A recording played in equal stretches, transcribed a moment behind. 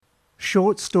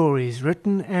Short stories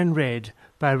written and read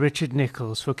by Richard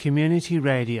Nichols for community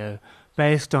radio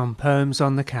based on Poems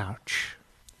on the Couch.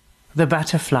 The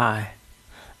Butterfly.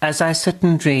 As I sit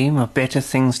and dream of better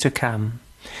things to come,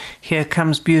 here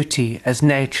comes beauty as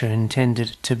nature intended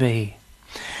it to be.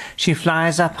 She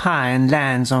flies up high and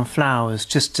lands on flowers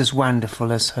just as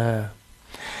wonderful as her.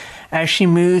 As she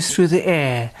moves through the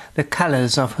air, the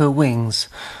colours of her wings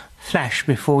flash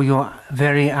before your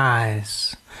very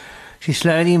eyes. She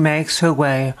slowly makes her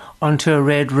way onto a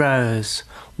red rose,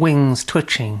 wings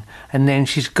twitching, and then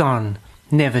she's gone,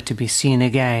 never to be seen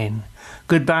again.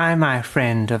 Goodbye, my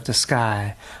friend of the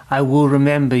sky, I will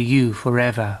remember you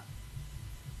forever.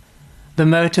 The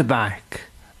motorbike.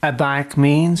 A bike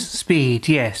means speed,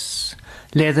 yes.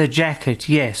 Leather jacket,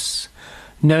 yes.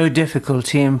 No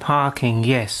difficulty in parking,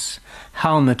 yes.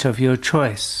 Helmet of your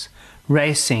choice.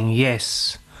 Racing,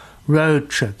 yes. Road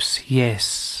trips,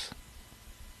 yes.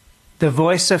 The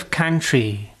voice of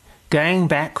country. Going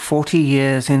back 40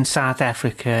 years in South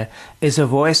Africa is a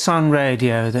voice on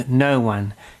radio that no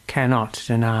one cannot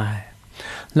deny.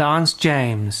 Lance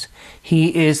James,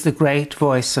 he is the great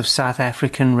voice of South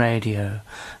African radio,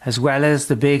 as well as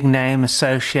the big name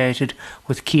associated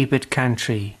with Keep It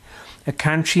Country, a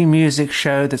country music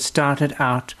show that started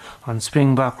out on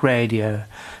Springbok Radio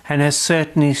and has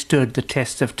certainly stood the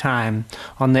test of time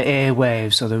on the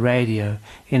airwaves of the radio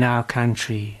in our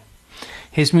country.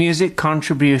 His music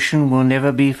contribution will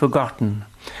never be forgotten,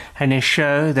 and his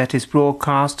show that is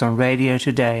broadcast on radio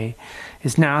today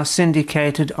is now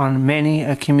syndicated on many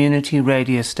a community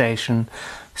radio station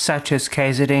such as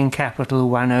KZN Capital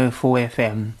 104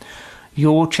 FM,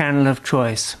 your channel of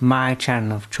choice, my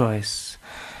channel of choice.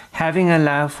 Having a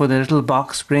love for the little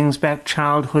box brings back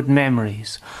childhood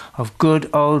memories of good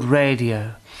old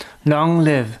radio. Long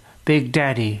live Big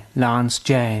Daddy Lance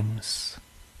James.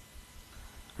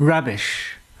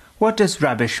 Rubbish. What does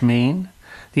rubbish mean?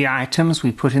 The items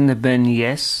we put in the bin,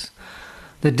 yes.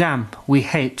 The dump we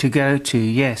hate to go to,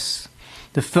 yes.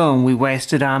 The film we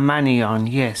wasted our money on,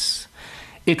 yes.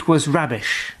 It was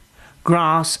rubbish.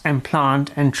 Grass and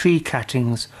plant and tree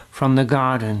cuttings from the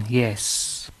garden,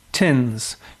 yes.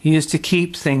 Tins used to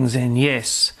keep things in,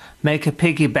 yes. Make a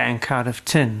piggy bank out of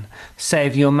tin.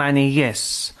 Save your money,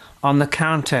 yes. On the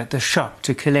counter at the shop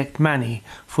to collect money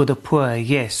for the poor,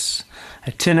 yes.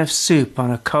 A tin of soup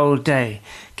on a cold day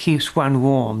keeps one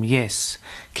warm, yes.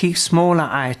 Keep smaller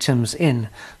items in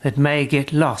that may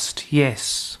get lost,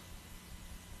 yes.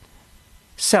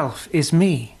 Self is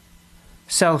me.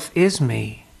 Self is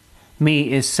me.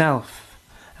 Me is self.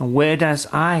 And where does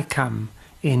I come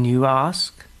in, you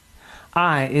ask?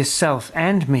 I is self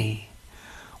and me.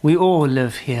 We all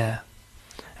live here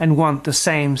and want the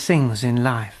same things in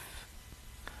life.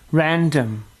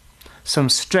 Random, some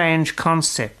strange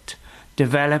concept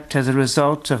developed as a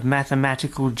result of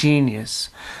mathematical genius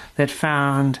that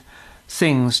found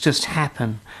things just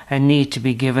happen and need to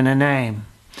be given a name,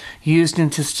 used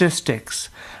in statistics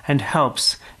and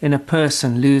helps in a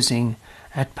person losing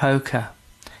at poker,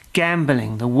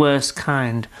 gambling, the worst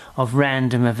kind of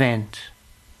random event,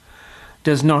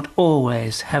 does not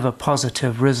always have a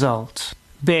positive result.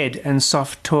 Bed and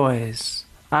soft toys.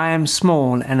 I am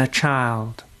small and a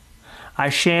child. I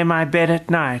share my bed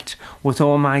at night with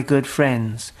all my good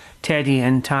friends, Teddy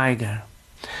and Tiger.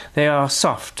 They are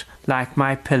soft like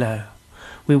my pillow.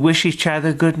 We wish each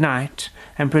other good night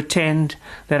and pretend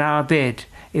that our bed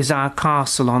is our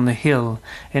castle on the hill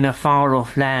in a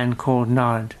far-off land called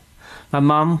Nod. My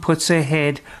mum puts her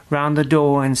head round the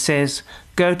door and says,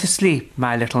 "Go to sleep,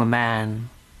 my little man."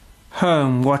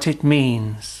 Home, what it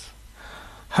means.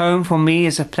 Home for me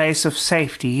is a place of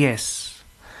safety, yes.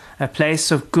 A place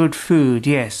of good food,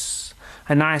 yes.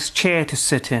 A nice chair to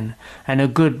sit in and a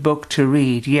good book to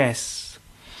read, yes.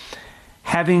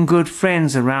 Having good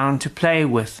friends around to play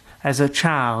with as a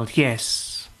child,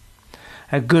 yes.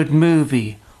 A good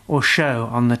movie or show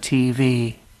on the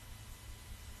TV.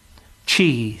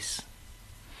 Cheese.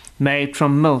 Made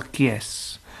from milk,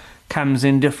 yes. Comes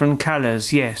in different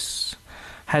colors, yes.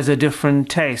 Has a different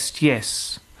taste,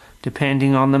 yes.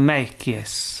 Depending on the make,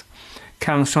 yes.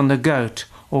 Comes from the goat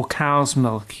or cow's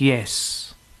milk,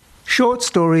 yes. Short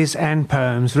stories and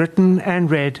poems written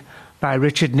and read by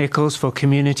Richard Nichols for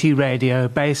community radio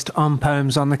based on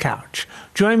Poems on the Couch.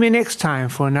 Join me next time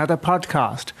for another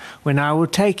podcast when I will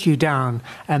take you down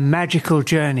a magical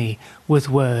journey with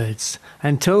words.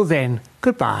 Until then,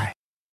 goodbye.